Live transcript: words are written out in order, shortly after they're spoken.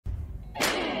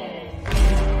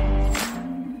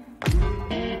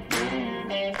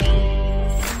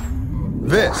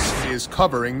This is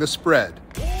Covering the Spread,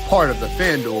 part of the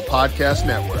FanDuel Podcast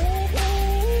Network.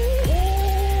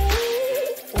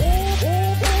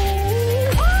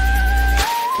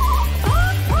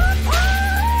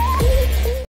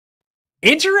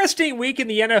 Interesting week in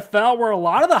the NFL where a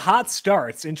lot of the hot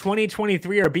starts in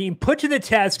 2023 are being put to the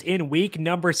test in week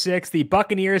number 6. The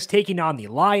Buccaneers taking on the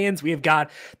Lions. We have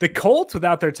got the Colts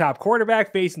without their top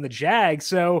quarterback facing the Jags.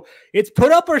 So it's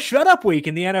put up or shut up week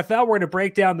in the NFL. We're going to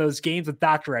break down those games with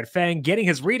Dr. Ed Feng, getting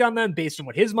his read on them based on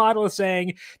what his model is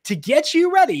saying to get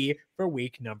you ready for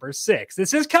week number 6.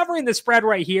 This is Covering the Spread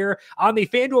right here on the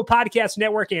FanDuel Podcast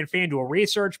Network and FanDuel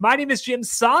Research. My name is Jim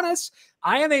Sanas.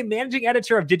 I am a managing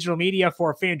editor of digital media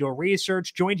for FanDuel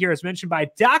Research, joined here as mentioned by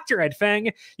Dr. Ed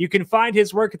Feng. You can find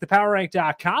his work at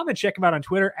thepowerrank.com and check him out on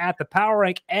Twitter at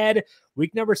thepowerranked.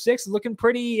 Week number 6 is looking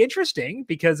pretty interesting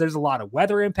because there's a lot of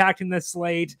weather impacting this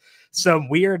slate, some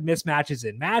weird mismatches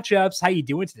in matchups. How you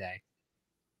doing today?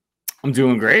 I'm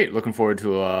doing great. Looking forward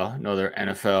to another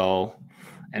NFL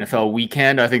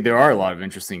weekend. I think there are a lot of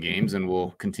interesting games, and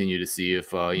we'll continue to see if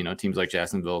teams like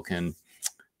Jacksonville can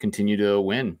continue to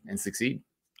win and succeed.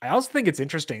 I also think it's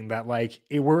interesting that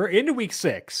we're into week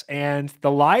 6 and the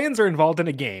Lions are involved in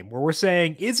a game where we're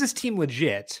saying, is this team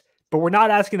legit? But we're not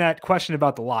asking that question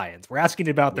about the Lions. We're asking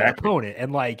about their opponent.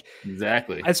 And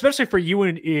exactly, especially for you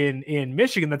in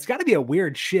Michigan, that's got to be a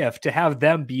weird shift to have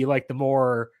them be like the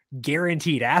more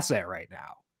guaranteed asset right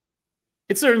now.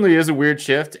 It certainly is a weird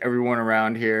shift. Everyone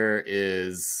around here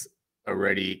is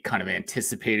already kind of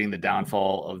anticipating the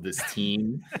downfall of this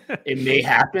team. It may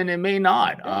happen, it may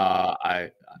not.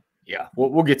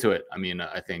 We'll get to it. I mean,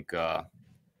 I think,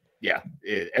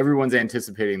 everyone's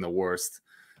anticipating the worst.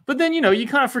 But then, you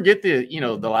kind of forget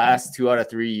the last 2 out of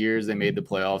 3 years they made the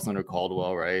playoffs under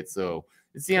Caldwell, right? So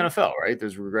it's the NFL, right?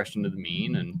 There's regression to the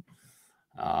mean, and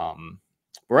but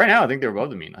right now I think they're above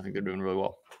the mean. I think they're doing really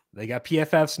well. They got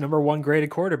PFF's number 1 graded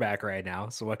quarterback right now.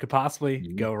 So what could possibly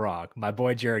go wrong? My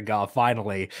boy Jared Goff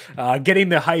finally getting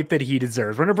the hype that he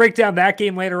deserves. We're going to break down that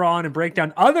game later on and break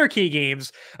down other key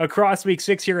games across week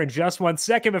 6 here in just 1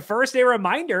 second. But first, a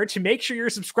reminder to make sure you're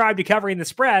subscribed to Covering the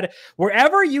Spread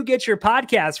wherever you get your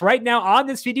podcasts. Right now on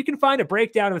this feed, you can find a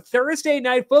breakdown of Thursday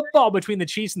Night Football between the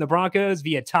Chiefs and the Broncos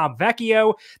via Tom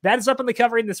Vecchio. That is up on the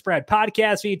Covering the Spread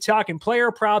podcast feed, talking player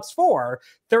props for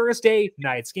Thursday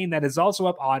night's game. That is also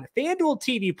up on FanDuel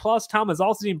TV Plus. Tom has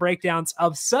also seen breakdowns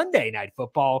of Sunday Night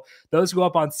Football. Those go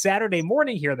up on Saturday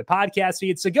morning here in the podcast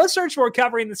feed. So go search for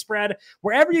Covering the Spread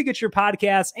wherever you get your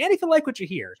podcasts. And if you like what you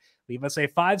hear, leave us a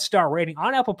 5-star rating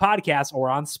on Apple Podcasts or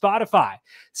on Spotify.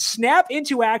 Snap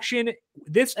into action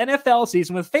this NFL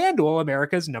season with FanDuel,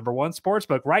 America's #1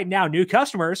 sportsbook. Right now, new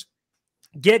customers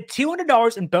get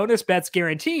 $200 in bonus bets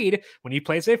guaranteed when you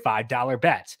place a $5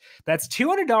 bet. That's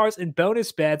 $200 in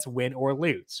bonus bets, win or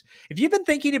lose. If you've been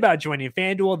thinking about joining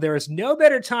FanDuel, there is no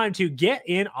better time to get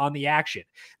in on the action.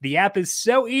 The app is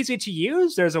so easy to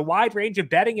use. There's a wide range of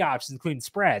betting options, including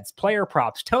spreads, player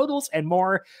props, totals, and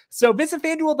more. So visit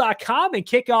FanDuel.com and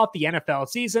kick off the NFL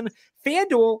season.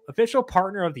 FanDuel, official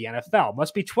partner of the NFL,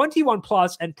 must be 21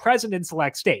 plus and present in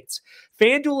select states.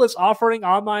 FanDuel is offering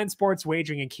online sports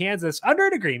wagering in Kansas under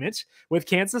an agreement with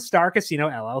Kansas Star Casino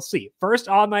LLC. First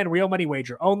online real money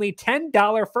wager only,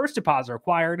 $10 first deposit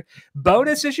required.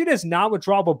 Bonus issued as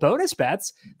non-withdrawable bonus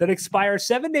bets that expire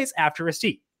 7 days after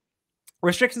receipt.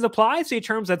 Restrictions apply. See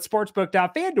terms at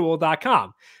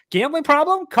sportsbook.fanduel.com. Gambling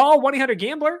problem? Call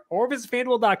 1-800-GAMBLER or visit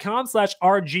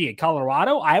fanduel.com/RG in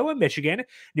Colorado, Iowa, Michigan,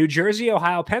 New Jersey,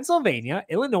 Ohio, Pennsylvania,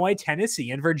 Illinois,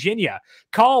 Tennessee, and Virginia.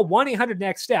 Call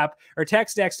 1-800-NEXT-STEP or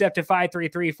text NEXT STEP to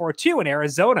 53342 in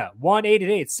Arizona,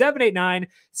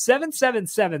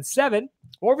 1-888-789-7777,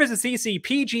 or visit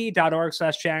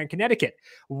ccpg.org/chat in Connecticut,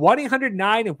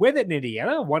 1-800-9-WITH-IT in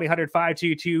Indiana,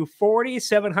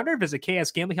 1-800-522-4700. Visit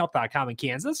ksgamblinghelp.com in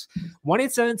Kansas,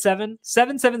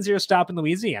 1-877-770-STOP in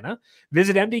Louisiana.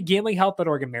 Visit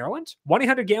mdgamblinghelp.org in Maryland,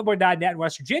 1-800-GAMBLER.net in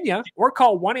West Virginia, or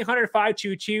call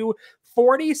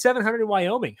 1-800-522-4700 in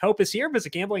Wyoming. Hope is here.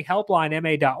 Visit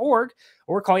gamblinghelplinema.org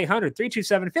or call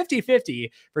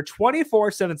 800-327-5050 for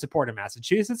 24/7 support in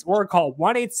Massachusetts, or call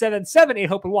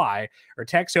 1-877-8-HOPE-Y or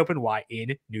text HOPE-Y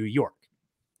in New York.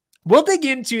 We'll dig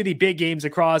into the big games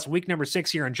across week number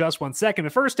 6 here in just 1 second.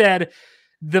 But first, Ed,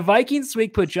 the Vikings this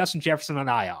week put Justin Jefferson on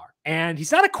IR. And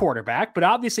he's not a quarterback, but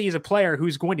obviously he's a player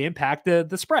who's going to impact the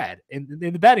spread in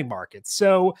the betting markets.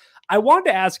 So I wanted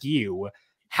to ask you,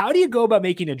 how do you go about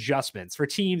making adjustments for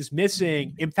teams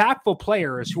missing impactful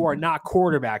players who are not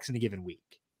quarterbacks in a given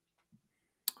week?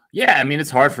 Yeah, I mean,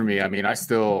 it's hard for me. I mean, I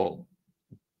still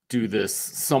do this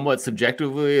somewhat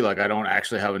subjectively. Like, I don't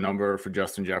actually have a number for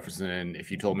Justin Jefferson. If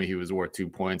you told me he was worth 2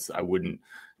 points, I wouldn't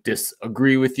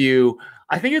disagree with you.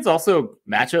 I think it's also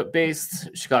matchup based.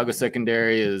 Chicago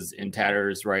secondary is in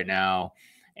tatters right now,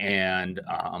 and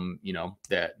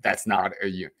that's not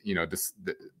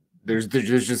there's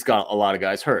just got a lot of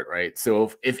guys hurt, right?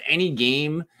 So if any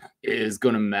game is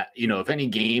going to if any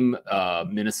game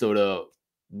Minnesota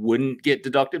wouldn't get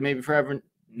deducted maybe for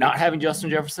not having Justin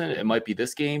Jefferson, it might be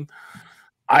this game.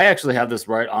 I actually have this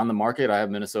right on the market. I have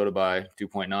Minnesota by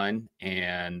 2.9,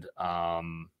 and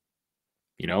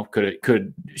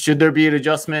should there be an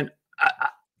adjustment?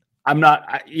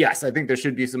 Yes, I think there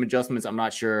should be some adjustments. I'm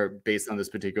not sure based on this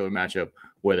particular matchup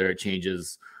whether it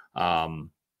changes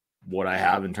what I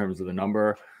have in terms of the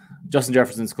number. Justin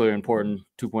Jefferson's clearly important.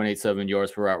 2.87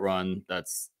 yards per route run.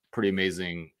 That's pretty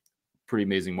amazing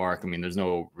mark. I mean, there's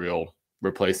no real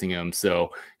replacing him.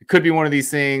 So it could be one of these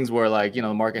things where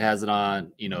the market has it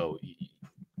on,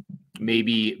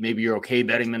 maybe you're okay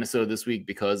betting Minnesota this week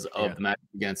because of the match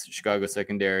against Chicago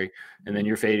secondary, and then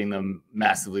you're fading them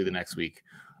massively the next week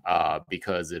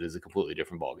because it is a completely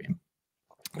different ballgame.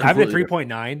 I have it at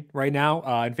 3.9 right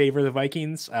now in favor of the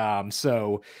Vikings.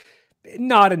 So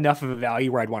not enough of a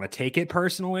value where I'd want to take it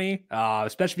personally,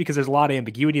 especially because there's a lot of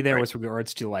ambiguity there with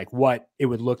regards to what it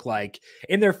would look like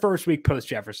in their first week post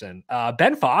Jefferson.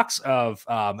 Ben Fox of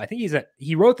I think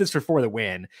he wrote this for the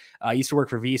Win. Used to work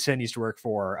for VSiN, used to work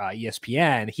for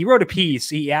ESPN. He wrote a piece.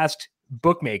 He asked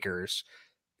bookmakers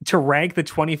to rank the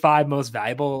 25 most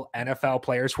valuable NFL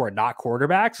players who are not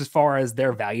quarterbacks as far as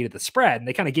their value to the spread. And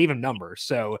they kind of gave him numbers.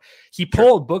 So he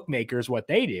polled bookmakers what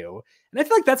they do. And I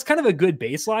feel like that's kind of a good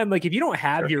baseline. If you don't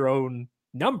have your own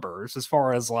numbers as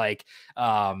far as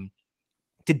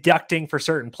deducting for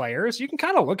certain players, you can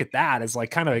kind of look at that as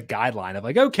kind of a guideline of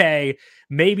okay,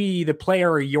 maybe the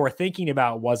player you're thinking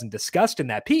about wasn't discussed in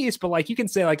that piece, but you can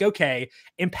say okay,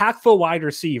 impactful wide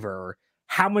receiver,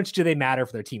 how much do they matter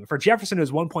for their team? For Jefferson, it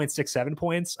was 1.67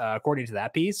 points, according to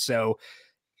that piece. So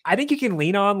I think you can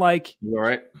lean on you all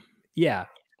right? Yeah.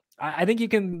 I think you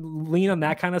can lean on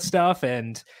that kind of stuff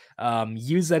and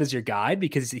use that as your guide,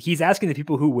 because he's asking the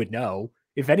people who would know.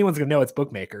 If anyone's going to know, it's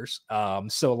bookmakers.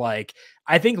 So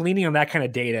I think leaning on that kind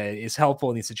of data is helpful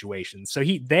in these situations. So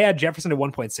they had Jefferson at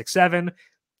 1.67.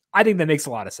 I think that makes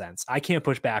a lot of sense. I can't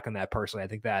push back on that personally. I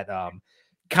think that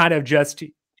kind of just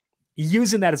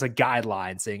using that as a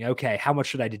guideline, saying, okay, how much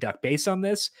should I deduct based on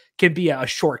this, can be a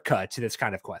shortcut to this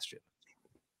kind of question.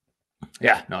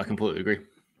 Yeah, no, I completely agree.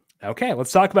 Okay,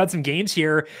 let's talk about some games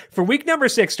here for week number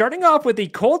 6, starting off with the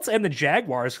Colts and the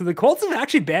Jaguars, who the Colts have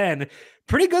actually been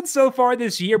pretty good so far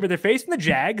this year, but they're facing the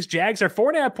Jags. Jags are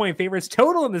 4.5 point favorites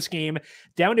total in this game,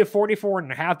 down to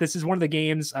 44.5. This is one of the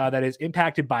games that is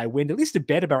impacted by wind, at least a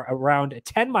bit, about around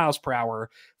 10 miles per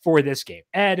hour for this game.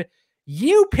 Ed,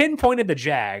 you pinpointed the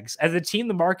Jags as a team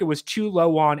the market was too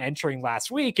low on entering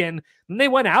last week, and then they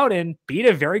went out and beat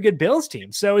a very good Bills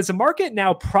team. So is the market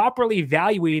now properly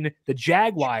valuing the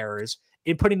Jaguars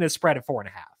in putting the spread at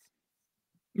 4.5?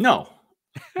 No.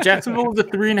 Jacksonville was a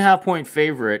 3.5 point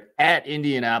favorite at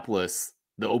Indianapolis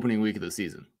the opening week of the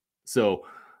season. So,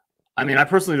 I mean, I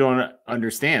personally don't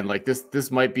understand. This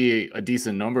might be a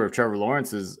decent number if Trevor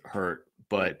Lawrence is hurt,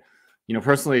 but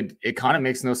personally, it kind of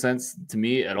makes no sense to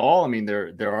me at all. I mean,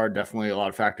 there are definitely a lot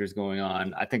of factors going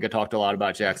on. I think I talked a lot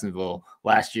about Jacksonville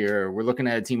last year. We're looking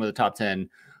at a team with a top 10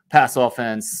 pass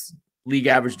offense, league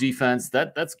average defense.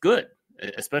 That's good,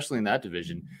 especially in that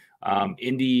division.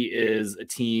 Indy is a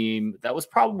team that was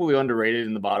probably underrated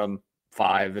in the bottom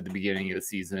 5 at the beginning of the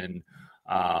season.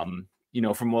 From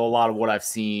a lot of what I've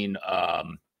seen,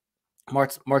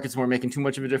 markets weren't making too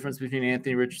much of a difference between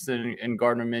Anthony Richardson and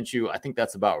Gardner Minshew. I think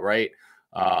that's about right.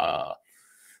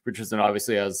 Richardson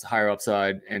obviously has higher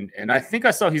upside, and I think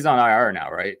I saw he's on IR now,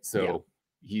 right? So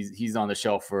he's on the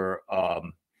shelf for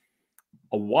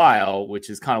a while, which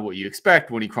is kind of what you expect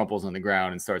when he crumples on the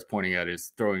ground and starts pointing at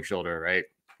his throwing shoulder, right?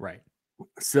 Right.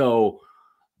 So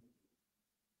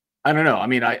I don't know. I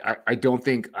mean, I don't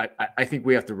think I think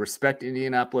we have to respect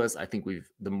Indianapolis. I think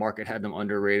the market had them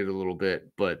underrated a little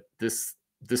bit, but this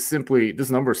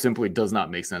number simply does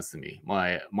not make sense to me.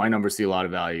 My numbers see a lot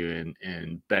of value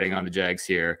in betting on the Jags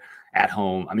here at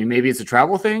home. I mean, maybe it's a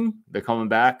travel thing. They're coming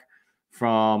back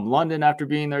from London after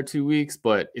being there 2 weeks,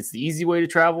 but it's the easy way to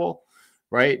travel,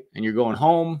 right? And you're going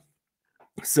home.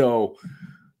 So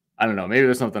I don't know. Maybe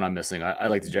there's something I'm missing. I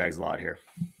like the Jags a lot here.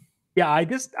 Yeah, I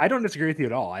don't disagree with you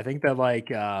at all. I think that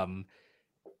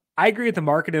I agree with the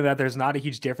market in that there's not a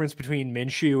huge difference between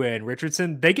Minshew and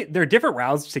Richardson. They're different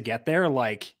routes to get there.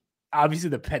 obviously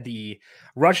the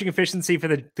rushing efficiency for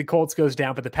the Colts goes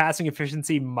down, but the passing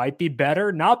efficiency might be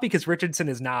better, not because Richardson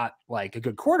is not like a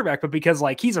good quarterback, but because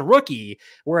like he's a rookie,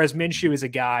 whereas Minshew is a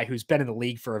guy who's been in the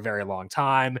league for a very long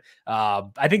time.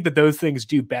 I think that those things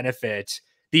do benefit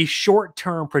the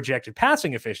short-term projected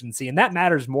passing efficiency, and that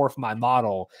matters more for my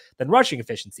model than rushing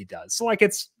efficiency does. So like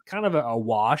it's kind of a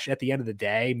wash at the end of the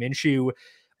day. Minshew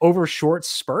over short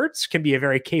spurts can be a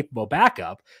very capable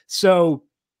backup. So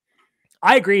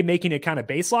I agree making it kind of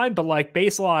baseline, but like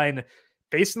baseline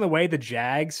based on the way the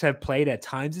Jags have played at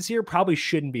times this year probably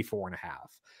shouldn't be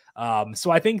 4.5. So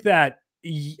I think that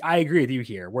I agree with you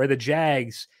here where the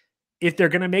Jags, if they're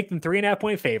going to make them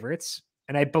 3.5-point favorites,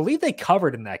 and I believe they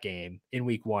covered in that game in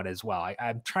week 1 as well.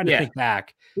 I'm trying to think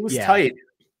back. It was tight.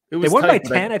 They won by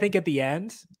 10, I think, at the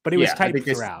end, but it was tight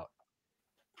throughout.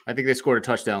 I think they scored a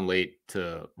touchdown late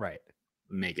to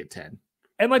make it 10.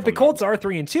 And like the Colts are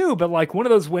 3-2, but like one of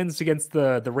those wins against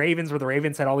the Ravens where the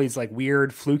Ravens had all these like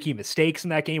weird fluky mistakes in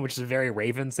that game, which is a very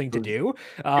Ravens thing to do.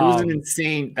 It was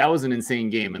that was an insane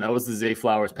game. And that was the Zay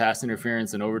Flowers pass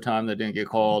interference in overtime that didn't get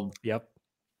called. Yep.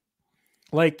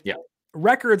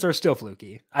 Records are still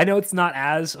fluky. I know it's not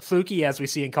as fluky as we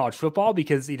see in college football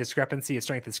because the discrepancy of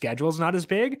strength of schedule is not as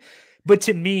big. But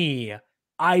to me,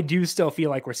 I do still feel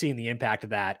like we're seeing the impact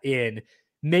of that in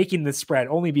making the spread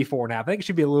only be 4.5. I think it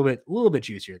should be a little bit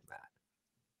juicier than that.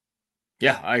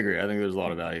 Yeah, I agree. I think there's a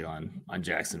lot of value on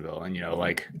Jacksonville. And,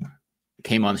 like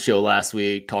came on the show last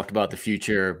week, talked about the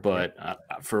future, but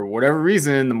for whatever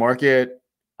reason, the market,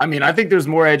 I think there's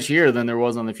more edge here than there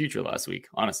was on the future last week,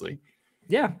 honestly.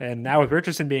 Yeah, and now with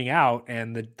Richardson being out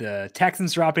and the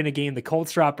Texans dropping a game, the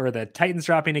Colts or the Titans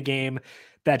dropping a game,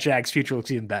 that Jags future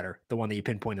looks even better, the one that you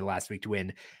pinpointed last week to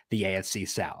win the AFC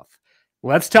South.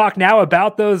 Let's talk now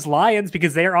about those Lions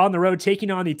because they are on the road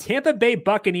taking on the Tampa Bay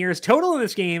Buccaneers. Total in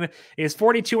this game is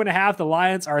 42.5. The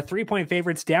Lions are 3-point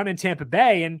favorites down in Tampa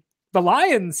Bay, and the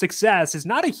Lions' success is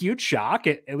not a huge shock,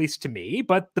 at least to me,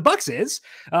 but the Bucs is.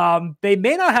 They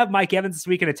may not have Mike Evans this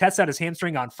week and a test out his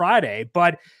hamstring on Friday,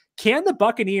 but can the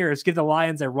Buccaneers give the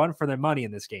Lions a run for their money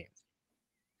in this game?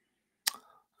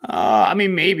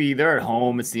 Maybe. They're at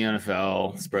home. It's the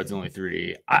NFL. Spread's only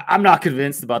 3. I'm not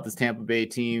convinced about this Tampa Bay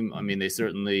team. They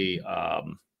certainly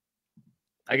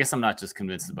I guess I'm not just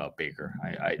convinced about Baker.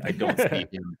 I don't see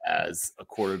him as a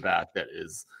quarterback that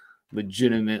is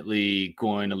legitimately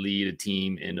going to lead a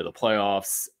team into the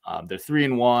playoffs. They're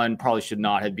 3-1, probably should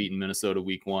not have beaten Minnesota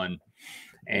week 1.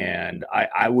 And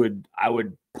I would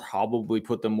probably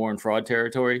put them more in fraud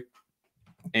territory.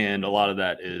 And a lot of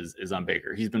that is on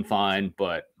Baker. He's been fine,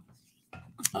 but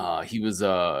he was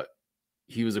a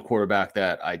quarterback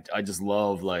that I just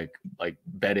love like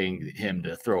betting him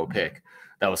to throw a pick.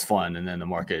 That was fun. And then the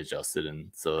market adjusted.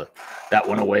 And so that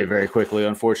went away very quickly,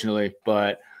 unfortunately.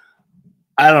 But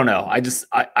I don't know.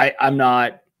 I'm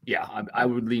not. Yeah, I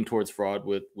would lean towards fraud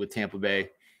with Tampa Bay.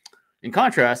 In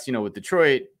contrast, with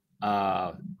Detroit,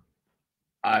 I'm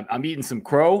eating some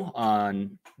crow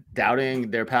on doubting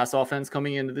their pass offense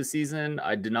coming into the season.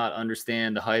 I did not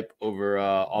understand the hype over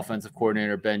offensive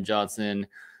coordinator Ben Johnson.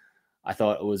 I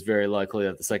thought it was very likely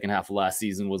that the second half of last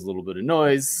season was a little bit of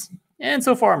noise. And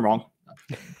so far, I'm wrong.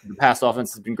 The pass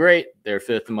offense has been great. They're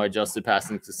 5th in my adjusted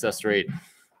passing success rate.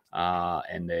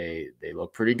 And they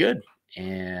look pretty good.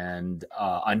 And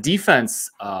on defense,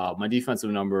 my defensive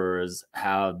numbers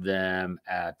have them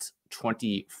at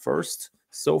 21st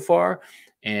so far.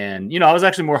 And, I was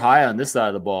actually more high on this side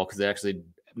of the ball because they actually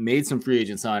made some free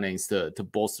agent signings to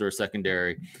bolster a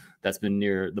secondary that's been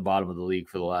near the bottom of the league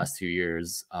for the last 2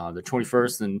 years. They're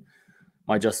 21st in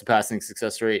my adjusted passing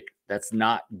success rate. That's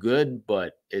not good,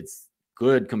 but it's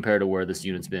good compared to where this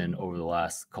unit's been over the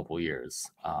last couple of years.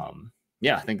 I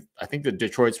think that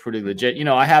Detroit's pretty legit.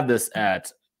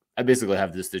 I basically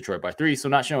have this Detroit by 3, so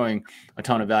not showing a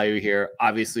ton of value here.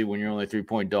 Obviously, when you're only a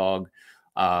 3-point dog,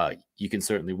 you can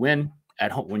certainly win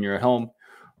at home when you're at home.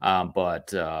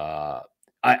 But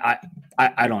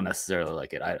I don't necessarily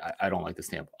like it. I don't like this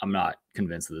Tampa. I'm not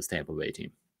convinced of this Tampa Bay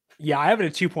team. Yeah, I have it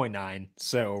at 2.9,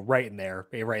 so right in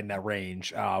that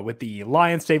range with the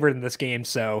Lions favored in this game.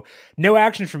 So no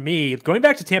action from me. Going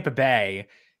back to Tampa Bay,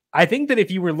 I think that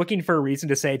if you were looking for a reason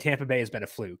to say Tampa Bay has been a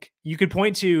fluke, you could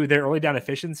point to their early down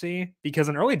efficiency because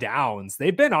in early downs,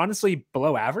 they've been honestly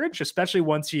below average, especially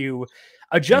once you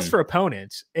adjust for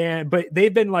opponents. But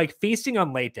they've been like feasting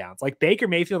on late downs. Like Baker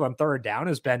Mayfield on 3rd down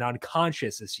has been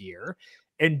unconscious this year.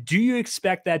 And do you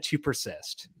expect that to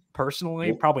persist?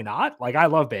 Personally, probably not. Like I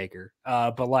love Baker,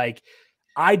 but like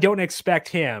I don't expect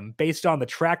him, based on the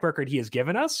track record he has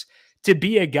given us, to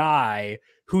be a guy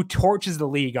who torches the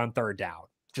league on 3rd down.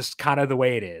 Just kind of the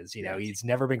way it is. He's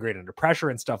never been great under pressure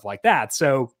and stuff like that.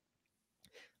 So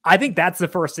I think that's the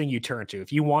first thing you turn to.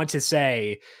 If you want to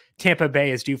say Tampa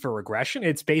Bay is due for regression,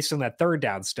 it's based on that third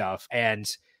down stuff. And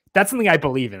that's something I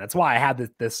believe in. That's why I have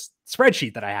this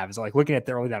spreadsheet that I have, is like looking at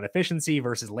the early down efficiency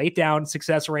versus late down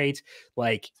success rate.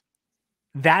 Like,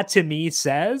 that to me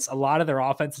says a lot of their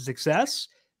offensive success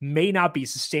may not be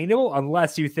sustainable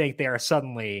unless you think they are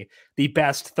suddenly the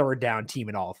best third down team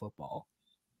in all of football.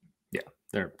 Yeah,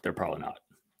 they're probably not.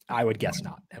 I would guess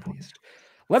not, at least.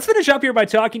 Let's finish up here by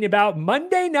talking about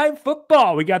Monday Night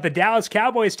Football. We got the Dallas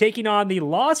Cowboys taking on the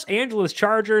Los Angeles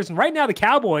Chargers. And right now, the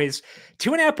Cowboys,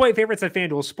 2.5-point favorites at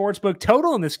FanDuel Sportsbook.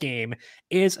 Total in this game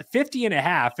is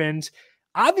 50.5. And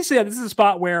obviously, this is a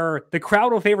spot where the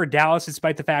crowd will favor Dallas,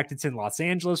 despite the fact it's in Los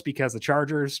Angeles, because the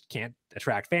Chargers can't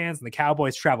attract fans and the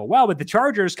Cowboys travel well. But the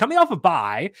Chargers coming off a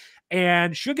bye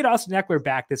and should get Austin Eckler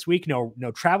back this week. No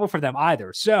travel for them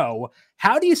either. So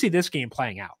how do you see this game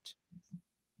playing out?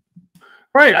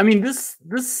 Right. I mean, this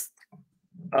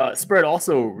spread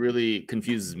also really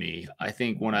confuses me. I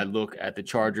think when I look at the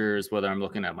Chargers, whether I'm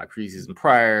looking at my preseason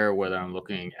prior, whether I'm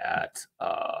looking at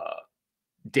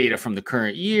data from the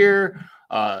current year,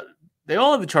 they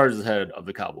all have the Chargers ahead of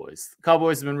the Cowboys. The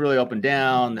Cowboys have been really up and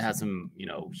down. They had some,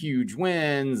 huge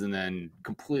wins, and then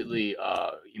completely,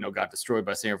 got destroyed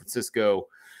by San Francisco,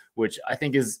 which I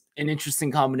think is an interesting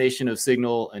combination of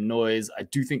signal and noise. I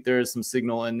do think there is some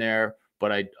signal in there,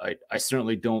 but I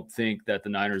certainly don't think that the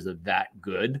Niners are that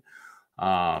good.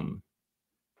 I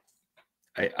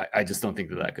just don't think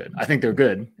they're that good. I think they're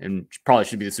good and probably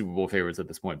should be the Super Bowl favorites at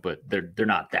this point, but they're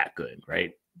not that good,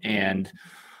 right? And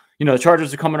the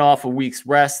Chargers are coming off a week's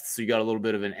rest, so you got a little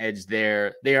bit of an edge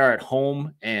there. They are at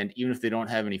home, and even if they don't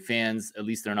have any fans, at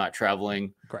least they're not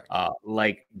traveling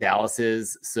like Dallas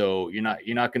is. So you're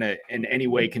not going to in any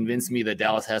way convince me that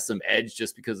Dallas has some edge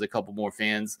just because a couple more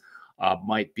fans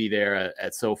might be there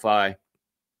at SoFi.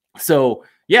 So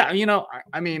yeah,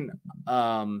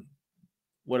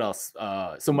 what else?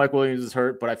 So Mike Williams is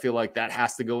hurt, but I feel like that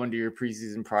has to go into your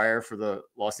preseason prior for the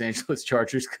Los Angeles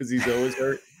Chargers because he's always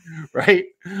hurt, right?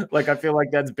 Like, I feel like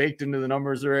that's baked into the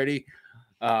numbers already.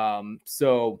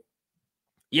 So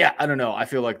yeah, I don't know. I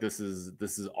feel like this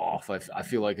is off. I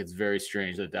feel like it's very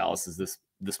strange that Dallas is this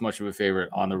much of a favorite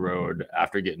on the road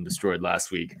after getting destroyed last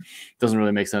week. Doesn't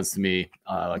really make sense to me.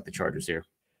 I like the Chargers here.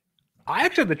 I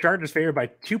actually have the Chargers favored by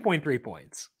 2.3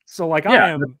 points. So that's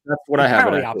what I have.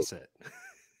 Entirely opposite.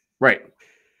 Right.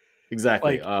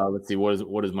 Exactly. Let's see.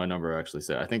 What does my number actually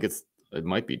say? I think it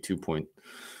might be 2 point.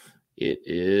 It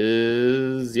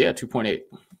is 2.8.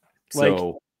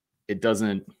 So it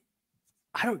doesn't.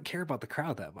 I don't care about the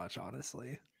crowd that much,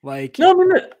 honestly.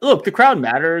 Look, the crowd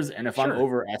matters, and if I'm Sure.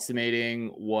 overestimating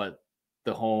what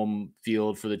the home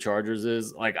field for the Chargers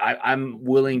is, like I'm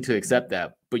willing to accept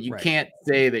that, but you can't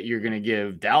say that you're going to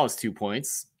give Dallas 2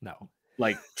 points. No,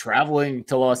 like traveling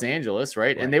to Los Angeles,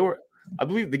 right? And I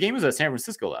believe the game was at San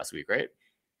Francisco last week, right?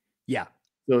 Yeah.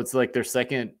 So it's like their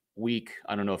second week.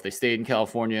 I don't know if they stayed in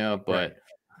California, but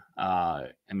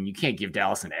you can't give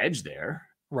Dallas an edge there.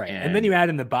 Right. And then you add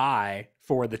in the bye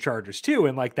for the Chargers too.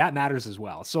 And that matters as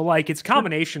well. So it's a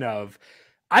combination of,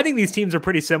 I think these teams are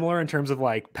pretty similar in terms of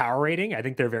power rating. I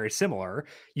think they're very similar.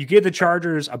 You give the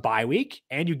Chargers a bye week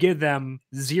and you give them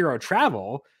zero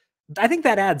travel. I think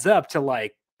that adds up to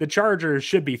the Chargers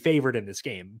should be favored in this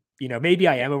game. Maybe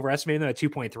I am overestimating them at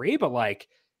 2.3, but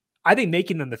I think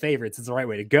making them the favorites is the right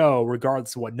way to go,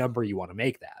 regardless of what number you want to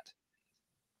make that.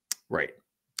 Right.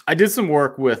 I did some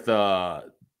work with,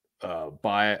 what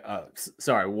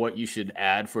you should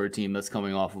add for a team that's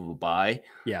coming off of a bye.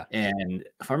 Yeah. And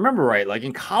if I remember right,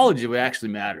 in college, it actually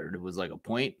mattered. It was a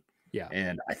point. Yeah.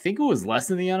 And I think it was less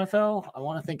than the NFL. I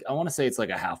want to say it's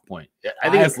a half point. I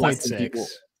think it's less than people.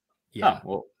 Yeah. Oh,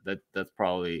 well, that's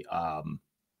probably a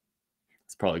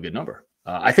good number.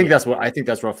 I think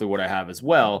that's roughly what I have as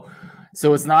well.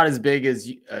 So it's not as big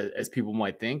as people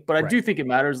might think, but I do think it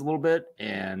matters a little bit.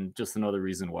 And just another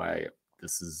reason why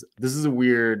this is a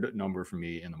weird number for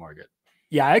me in the market.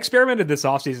 Yeah, I experimented this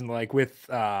offseason with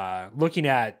looking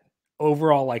at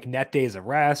overall net days of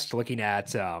rest, looking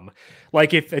at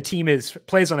if a team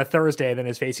plays on a Thursday, then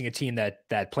is facing a team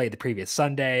that played the previous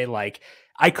Sunday.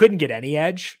 I couldn't get any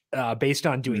edge based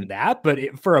on doing that, but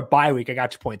for a bye week, I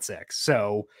got 2.6.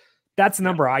 So that's the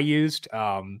number I used.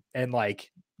 And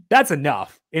that's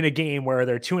enough in a game where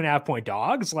they're 2.5-point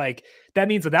dogs. That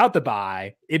means without the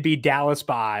bye, it'd be Dallas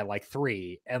by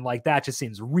 3. And that just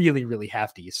seems really, really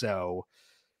hefty. So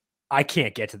I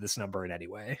can't get to this number in any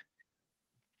way.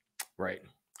 Right.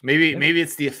 Maybe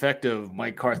it's the effect of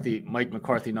Mike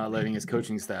McCarthy not letting his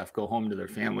coaching staff go home to their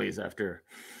families after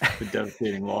the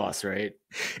devastating loss, right?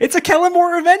 It's a Kellen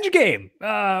Moore revenge game.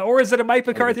 Or is it a Mike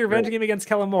McCarthy revenge game against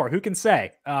Kellen Moore? Who can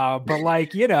say? But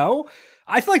like,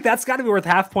 I feel like that's got to be worth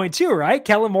half point too, right?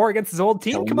 Kellen Moore against his old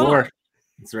team. Come on.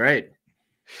 That's right.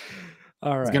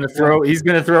 All right. He's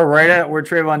gonna throw right at where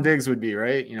Trayvon Diggs would be,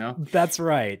 right? That's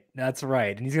right.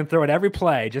 And he's gonna throw at every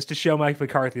play just to show Mike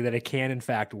McCarthy that it can in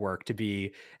fact work to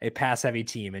be a pass-heavy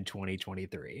team in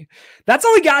 2023. That's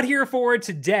all we got here for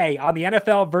today on the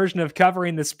NFL version of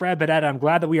covering the spread. But Ed, I'm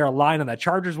glad that we are aligned on that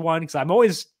Chargers one, because I'm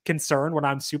always concerned when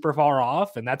I'm super far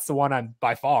off, and that's the one I'm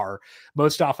by far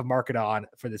most off of market on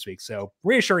for this week. So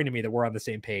reassuring to me that we're on the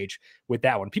same page with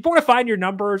that one. People want to find your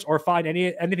numbers or find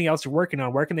anything else you're working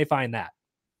on. Where can they find that?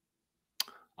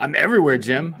 I'm everywhere,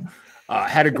 Jim.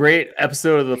 Had a great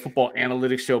episode of the Football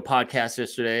Analytics Show podcast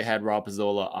yesterday. Had Rob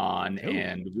Pizzola on,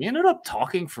 and we ended up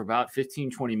talking for about 15,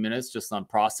 20 minutes just on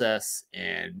process.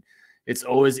 And it's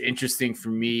always interesting for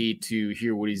me to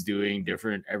hear what he's doing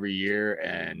different every year.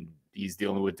 And he's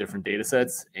dealing with different data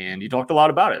sets, and he talked a lot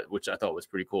about it, which I thought was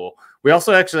pretty cool. We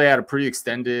also actually had a pretty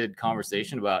extended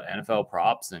conversation about NFL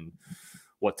props and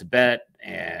what to bet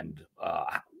and,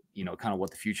 kind of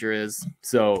what the future is.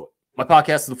 So my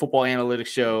podcast is the Football Analytics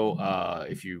Show.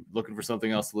 If you're looking for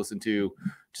something else to listen to,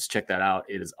 just check that out.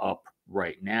 It is up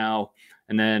right now.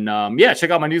 And then,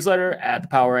 check out my newsletter at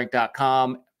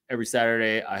thepowerrank.com. Every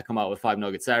Saturday, I come out with 5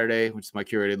 Nuggets Saturday, which is my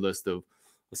curated list of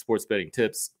sports betting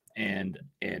tips and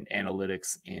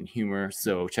analytics and humor.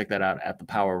 So check that out at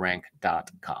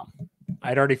thepowerrank.com.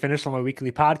 I'd already finished on my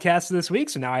weekly podcast this week,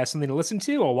 so now I have something to listen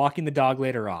to while walking the dog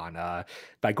later on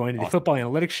by going to the Football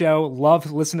Analytics Show.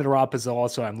 Love listening to Rob Pizzola,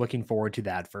 so I'm looking forward to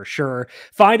that for sure.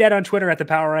 Find Ed on Twitter at The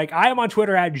Power Rank. I am on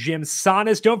Twitter at Jim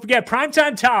Sonis. Don't forget,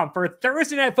 Primetime Tom for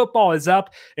Thursday Night Football is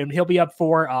up, and he'll be up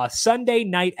for Sunday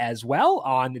night as well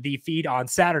on the feed on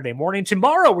Saturday morning.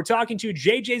 Tomorrow, we're talking to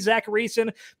JJ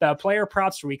Zacharyson about player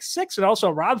props for Week 6, and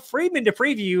also Rob Friedman to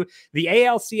preview the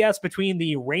ALCS between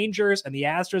the Rangers and the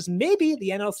Astros, maybe the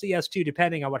NLCS too,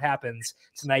 depending on what happens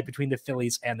tonight between the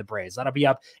Phillies and the Braves. That'll be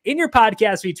up in your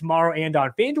podcast feed tomorrow and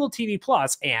on FanDuel TV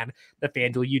Plus and the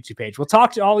FanDuel YouTube page. We'll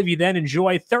talk to all of you then.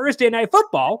 Enjoy Thursday Night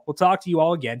Football. We'll talk to you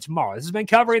all again tomorrow. This has been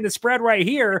Covering the Spread right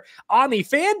here on the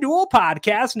FanDuel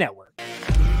Podcast Network.